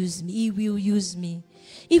can use me. He will use me.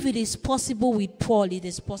 If it is possible with Paul, it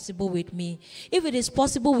is possible with me. If it is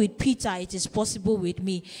possible with Peter, it is possible with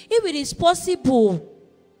me. If it is possible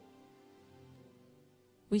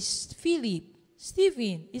with Philip,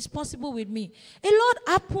 Stephen, it's possible with me. A lot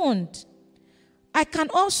happened. I can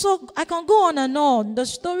go on and on. The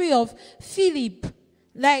story of Philip,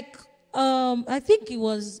 I think it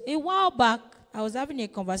was a while back, I was having a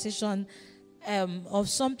conversation of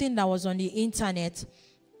something that was on the internet,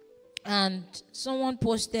 and someone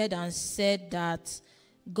posted and said that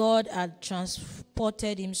God had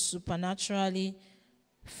transported him supernaturally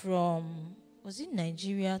from was it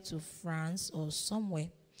Nigeria to France or somewhere,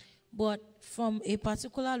 but from a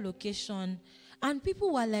particular location, and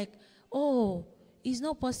people were like, oh, it's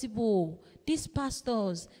not possible. These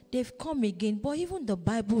pastors, they've come again, but even the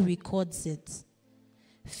Bible records it.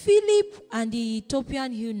 Philip and the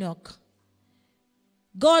Ethiopian eunuch,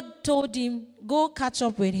 God told him, go catch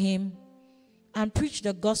up with him and preach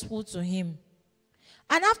the gospel to him.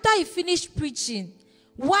 And after he finished preaching,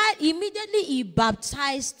 while immediately he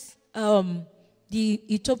baptized the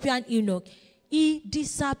Ethiopian eunuch, he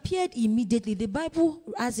disappeared immediately. The Bible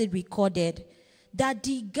has it recorded that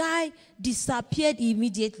the guy disappeared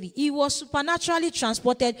immediately. He was supernaturally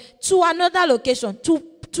transported to another location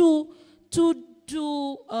to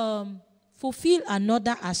fulfill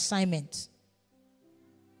another assignment.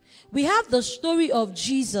 We have the story of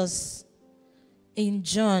Jesus in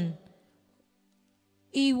John.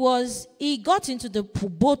 He got into the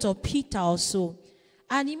boat of Peter also,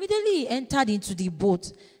 and immediately he entered into the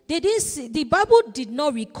boat. The Bible did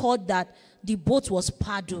not record that the boat was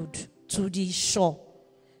paddled to the shore.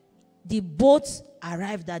 The boat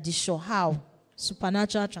arrived at the shore. How?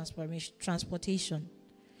 Supernatural transportation.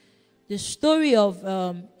 The story of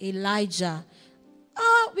Elijah.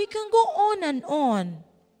 We can go on and on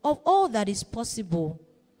of all that is possible.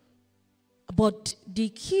 But the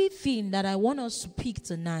key thing that I want us to pick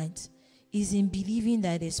tonight is in believing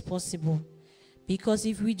that it is possible. Because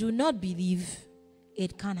if we do not believe,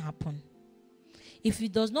 it can't happen. If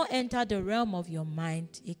it does not enter the realm of your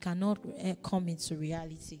mind, it cannot come into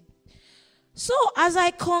reality. So as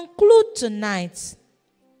I conclude tonight,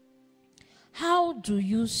 how do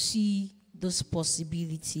you see those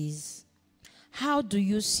possibilities? How do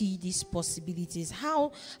you see these possibilities?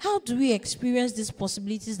 How do we experience these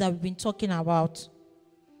possibilities that we've been talking about?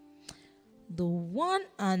 The one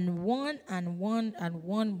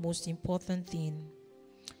most important thing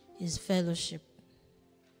is fellowship.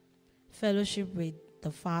 Fellowship with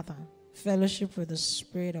the Father. Fellowship with the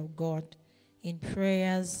Spirit of God. In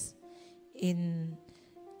prayers, in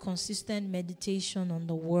consistent meditation on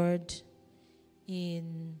the Word,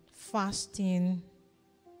 in fasting.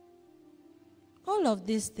 All of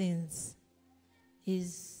these things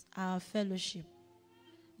is our fellowship.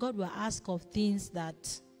 God will ask of things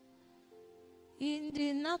that in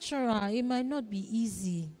the natural, it might not be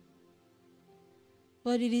easy.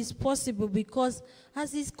 But it is possible, because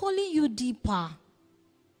as He's calling you deeper,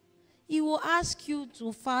 He will ask you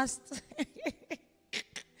to fast.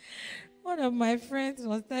 One of my friends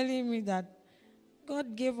was telling me that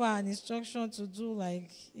God gave her an instruction to do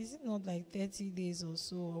is it not 30 days or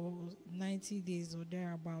so, or 90 days or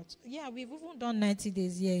thereabouts? Yeah, we've even done 90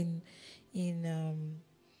 days here in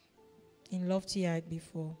Lofty Heights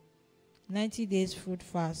before. 90 days food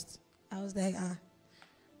fast. I was like,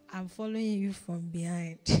 I'm following you from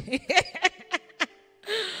behind.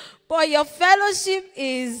 But your fellowship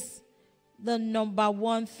is the number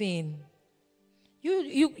one thing.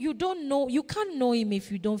 You don't know, you can't know Him if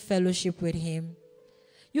you don't fellowship with Him.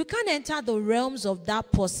 You can't enter the realms of that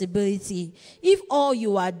possibility if all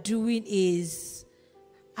you are doing is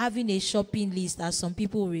having a shopping list, as some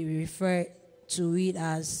people will refer to it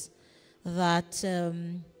as, that,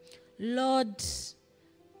 Lord,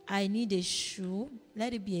 I need a shoe.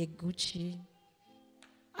 Let it be a Gucci.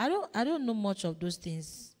 I don't know much of those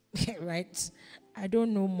things, right? I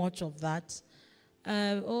don't know much of that.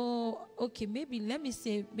 Okay, let me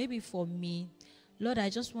say, for me, Lord, I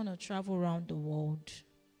just want to travel around the world,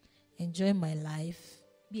 enjoy my life,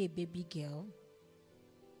 be a baby girl.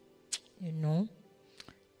 You know,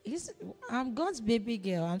 I'm God's baby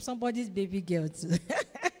girl. I'm somebody's baby girl too.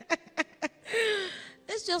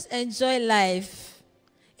 Let's just enjoy life.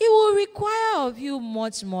 It will require of you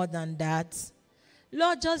much more than that.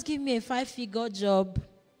 Lord, just give me a 5-figure job.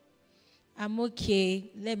 I'm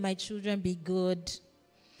okay. Let my children be good.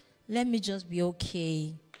 Let me just be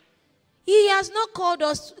okay. He has not called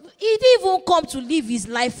us. He didn't even come to live His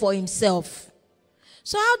life for Himself.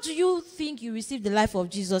 So how do you think you receive the life of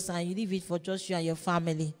Jesus and you live it for just you and your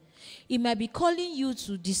family? He might be calling you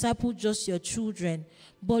to disciple just your children,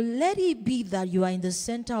 but let it be that you are in the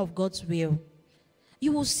center of God's will.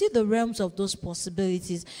 You will see the realms of those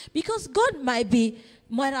possibilities, because God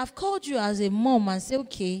might have called you as a mom and say,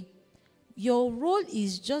 okay, your role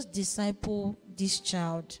is just disciple this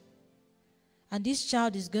child. And this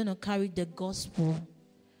child is going to carry the gospel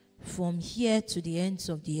from here to the ends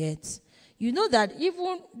of the earth. You know that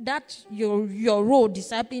even that your role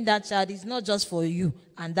discipling that child is not just for you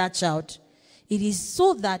and that child. It is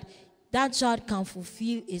so that that child can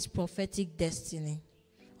fulfill its prophetic destiny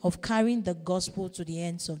of carrying the gospel to the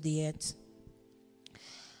ends of the earth.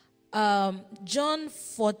 John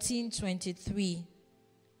 14:23.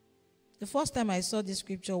 The first time I saw this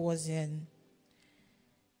scripture was in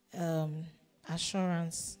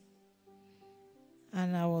Assurance.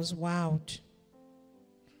 And I was wowed.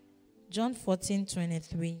 John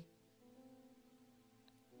 14:23.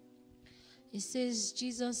 It says,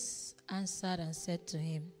 Jesus answered and said to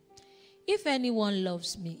him, if anyone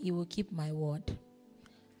loves me, he will keep my word.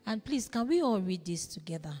 And please, can we all read this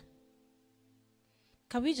together?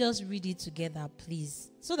 Can we just read it together, please?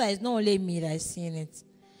 So that it's not only me that is seeing it.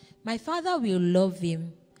 My Father will love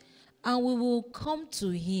him, and we will come to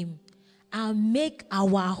him and make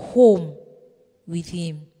our home with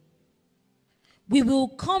him. We will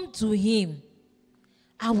come to him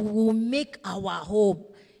and we will make our home.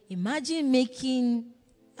 Imagine making,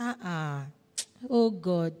 oh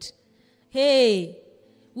God. Hey,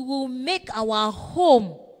 we will make our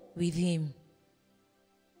home with him.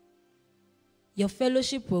 Your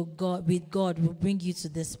fellowship with God will bring you to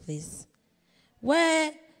this place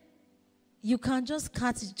where you can just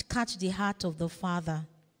catch the heart of the Father.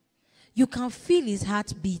 You can feel his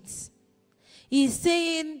heartbeat. He's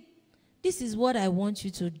saying, this is what I want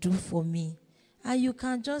you to do for me. And you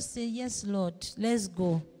can just say, yes, Lord, let's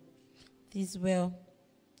go. This well.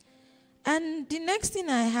 And the next thing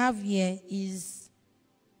I have here is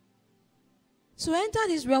to enter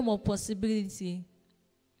this realm of possibility,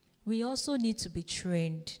 we also need to be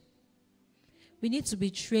trained. We need to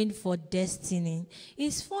be trained for destiny.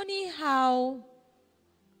 It's funny how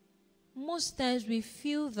most times we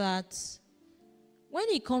feel that when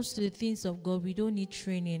it comes to the things of God, we don't need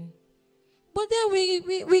training. But then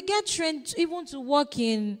we get trained even to walk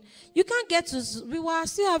in. You can't get to, we were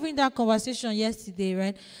still having that conversation yesterday,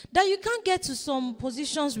 right? That you can't get to some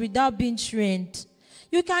positions without being trained.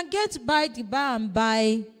 You can get by and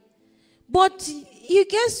by. But you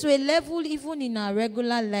get to a level even in our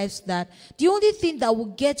regular lives that the only thing that will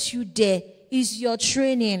get you there is your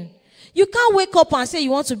training. You can't wake up and say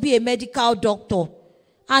you want to be a medical doctor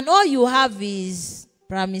and all you have is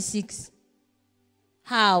primary 6.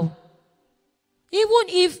 How? Even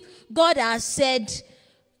if God has said,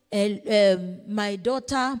 my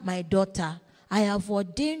daughter, I have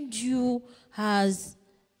ordained you as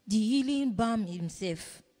the healing balm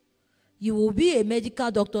himself. You will be a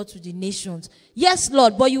medical doctor to the nations. Yes,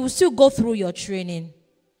 Lord, but you will still go through your training.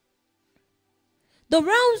 The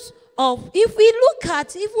realms of, if we look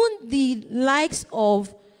at even the likes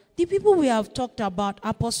of the people we have talked about,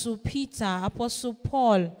 Apostle Peter, Apostle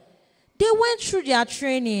Paul, they went through their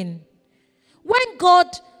training. When God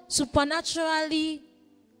supernaturally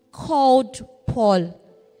called Paul,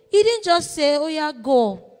 he didn't just say, oh yeah,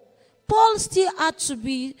 go. Paul still had to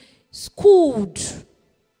be schooled.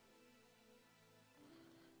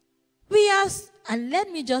 And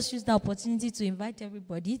let me just use the opportunity to invite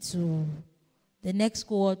everybody to the next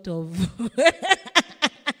cohort of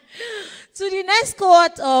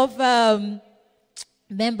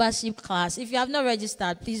membership class. If you have not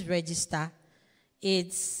registered, please register. God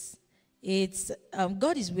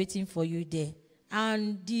is waiting for you there.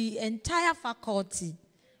 And the entire faculty,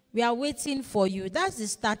 we are waiting for you. That's the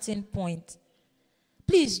starting point.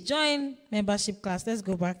 Please join membership class. Let's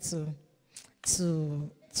go back to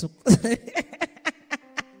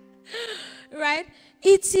right?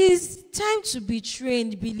 It is time to be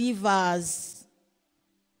trained, believers.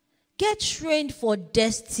 Get trained for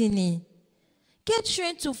destiny. Get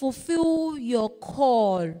trained to fulfill your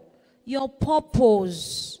call, your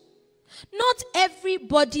purpose. Not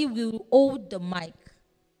everybody will hold the mic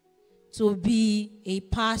to be a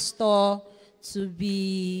pastor, to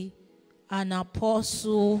be an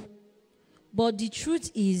apostle. But the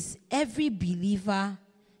truth is, every believer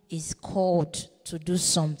is called to do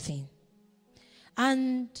something.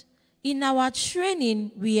 And in our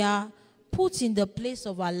training, we are put in the place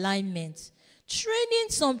of alignment. Training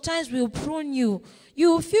sometimes will prune you.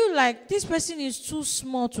 You will feel like this person is too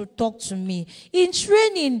small to talk to me. In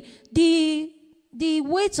training, the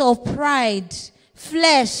weight of pride,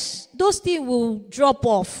 flesh, those things will drop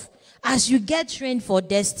off as you get trained for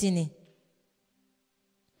destiny.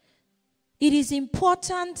 It is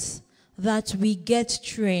important that we get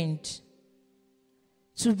trained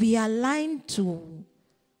to be aligned to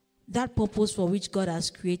that purpose for which God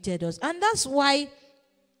has created us. And that's why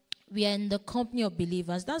we are in the company of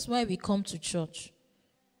believers. That's why we come to church.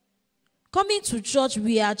 Coming to church,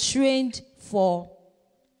 we are trained for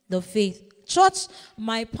the faith. Church,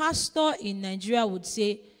 my pastor in Nigeria would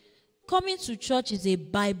say, coming to church is a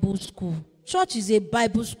Bible school. Church is a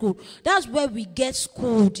Bible school. That's where we get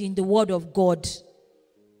schooled in the Word of God.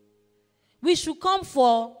 We should come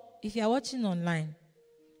for, if you are watching online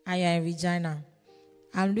and you are in Regina,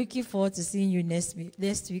 I'm looking forward to seeing you next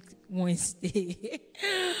week, Wednesday.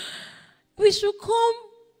 We should come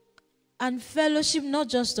and fellowship not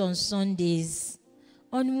just on Sundays,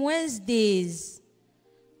 on Wednesdays.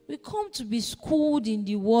 We come to be schooled in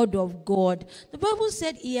the word of God. The Bible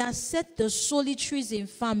said he has set the solitaries in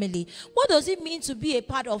family. What does it mean to be a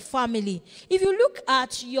part of family? If you look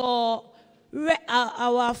at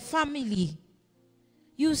our family,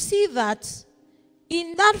 you see that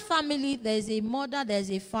in that family, there's a mother,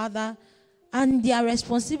 there's a father, and their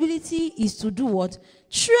responsibility is to do what?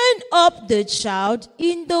 Train up the child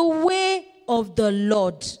in the way of the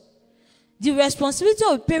Lord. The responsibility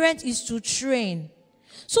of a parent is to train.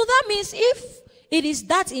 So that means if it is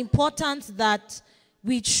that important that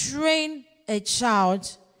we train a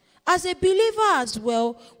child, as a believer as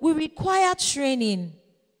well, we require training.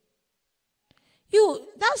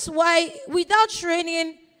 That's why without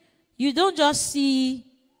training, you don't just see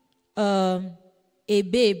a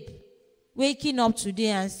babe waking up today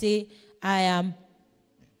and say, I'm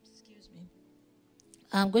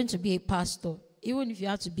going to be a pastor. Even if you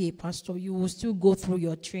have to be a pastor, you will still go through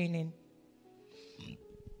your training.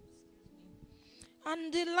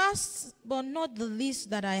 And the last but not the least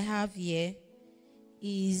that I have here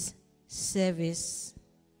is service.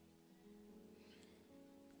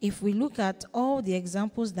 If we look at all the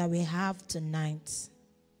examples that we have tonight,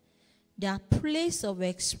 their place of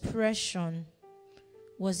expression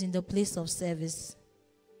was in the place of service.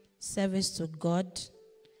 Service to God,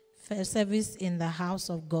 service in the house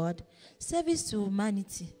of God, service to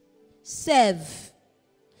humanity. Serve.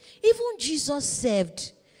 Even Jesus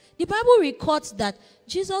served. The Bible records that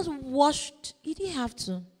Jesus washed, he didn't have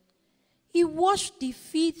to. He washed the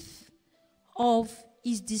feet of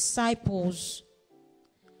his disciples.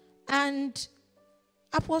 And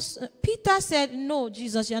Apostle Peter said, no,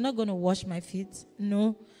 Jesus, you're not going to wash my feet.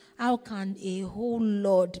 No. How can a whole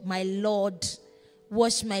Lord, my Lord,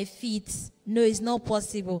 wash my feet? No, it's not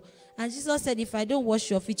possible. And Jesus said, if I don't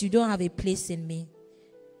wash your feet, you don't have a place in me.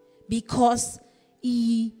 Because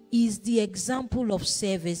he is the example of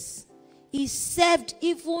service. He served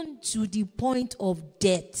even to the point of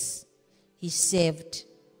death. He served.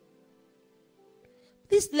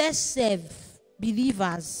 Please, let's serve,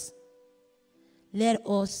 believers. Let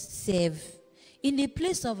us serve. In the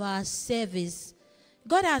place of our service,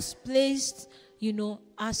 God has placed,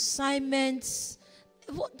 assignments.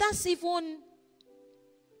 That's even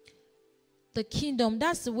the kingdom.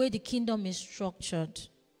 That's the way the kingdom is structured.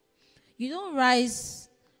 You don't rise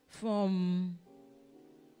from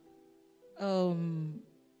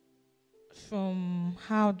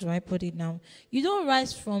how do I put it now? You don't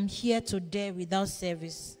rise from here to there without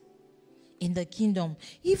service in the kingdom.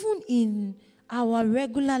 Even in our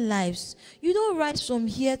regular lives, you don't rise from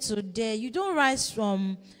here to there. You don't rise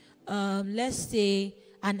from, let's say,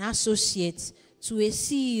 an associate to a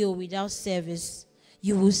CEO without service.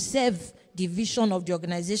 You will serve the vision of the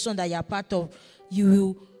organization that you are part of. You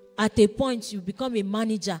will, at a point, you become a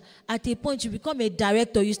manager. At a point, you become a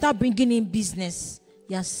director. You start bringing in business.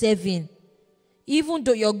 You are serving. Even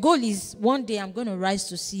though your goal is one day I'm going to rise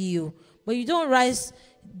to CEO, but you don't rise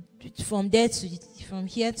from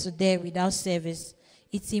here to there without service.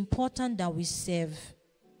 It's important that we serve.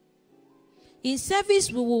 In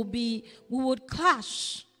service, we would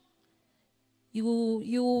clash.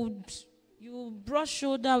 You brush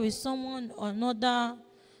shoulder with someone or another.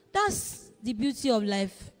 That's the beauty of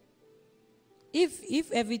life.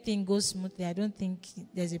 If everything goes smoothly, I don't think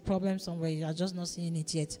there's a problem somewhere. You are just not seeing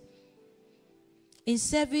it yet. In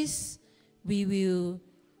service, we will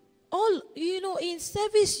in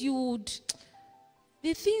service,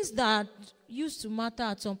 the things that used to matter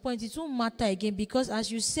at some point, it won't matter again, because as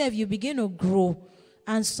you serve, you begin to grow,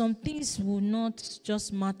 and some things will not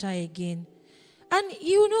just matter again. And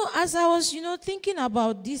as I was thinking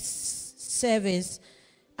about this service,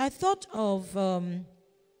 I thought of the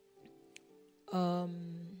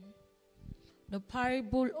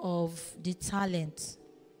parable of the talent.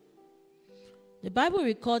 The Bible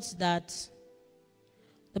records that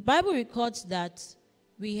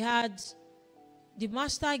we had, the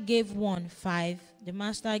master gave 1 5, the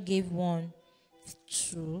master gave 1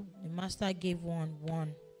 2, the master gave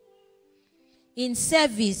 1. In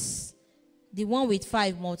service, the one with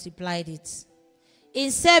 5 multiplied it. In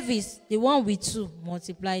service, the one with 2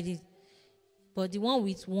 multiplied it. But the one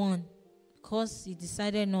with 1, because he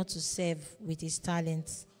decided not to serve with his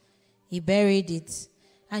talents, he buried it.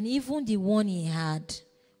 And even the one he had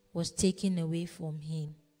was taken away from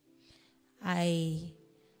him. I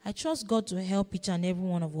trust God to help each and every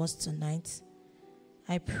one of us tonight.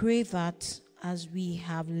 I pray that as we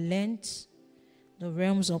have learned the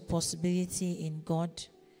realms of possibility in God,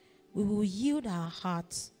 we will yield our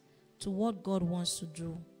hearts to what God wants to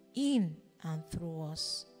do in and through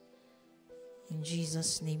us. In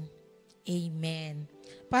Jesus' name, amen.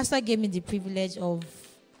 Pastor gave me the privilege of,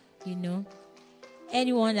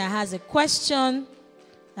 anyone that has a question,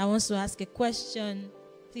 that wants to ask a question,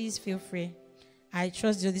 please feel free. I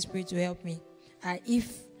trust the Holy Spirit to help me.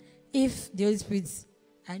 If the Holy Spirit,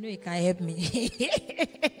 I know He can help me.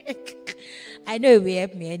 I know He will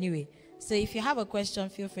help me anyway. So if you have a question,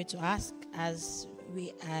 feel free to ask as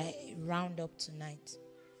we round up tonight.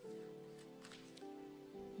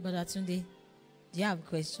 But Atunde, do you have a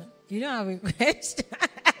question? You don't have a question?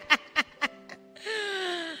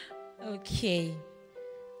 Okay.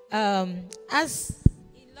 As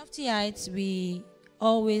in Lofty Heights, we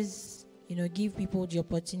always, give people the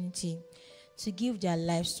opportunity to give their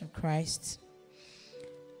lives to Christ.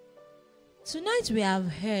 Tonight we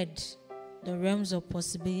have heard the realms of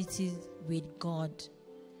possibilities with God,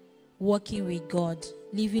 working with God,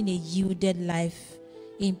 living a yielded life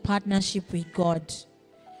in partnership with God.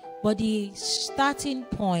 But the starting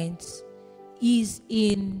point is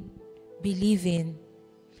in believing.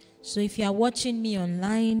 So if you are watching me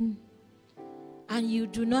online and you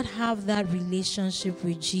do not have that relationship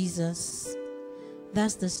with Jesus,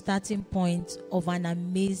 that's the starting point of an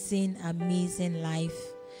amazing, amazing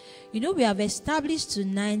life. We have established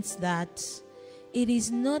tonight that it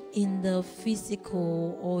is not in the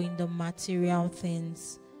physical or in the material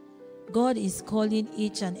things. God is calling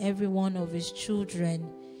each and every one of His children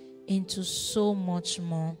into so much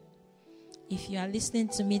more. If you are listening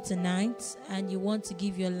to me tonight and you want to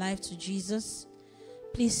give your life to Jesus,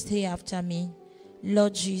 please stay after me.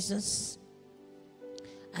 Lord Jesus,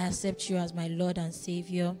 I accept you as my Lord and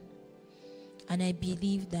Savior, and I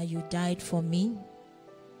believe that you died for me.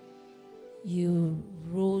 You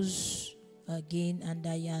rose again and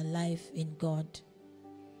that you are alive in God.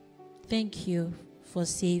 Thank you for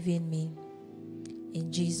saving me.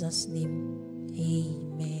 In Jesus' name,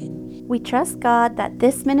 amen. We trust God that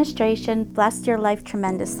this ministration blessed your life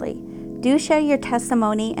tremendously. Do share your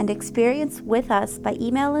testimony and experience with us by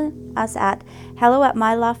emailing us at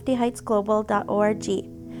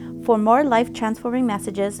hello@myloftyheightsglobal.org. For more life-transforming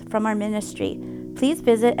messages from our ministry, please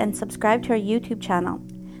visit and subscribe to our YouTube channel.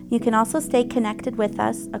 You can also stay connected with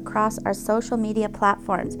us across our social media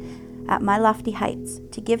platforms at My Lofty Heights.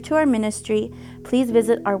 To give to our ministry, please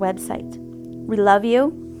visit our website. We love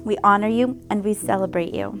you, we honor you, and we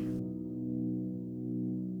celebrate you.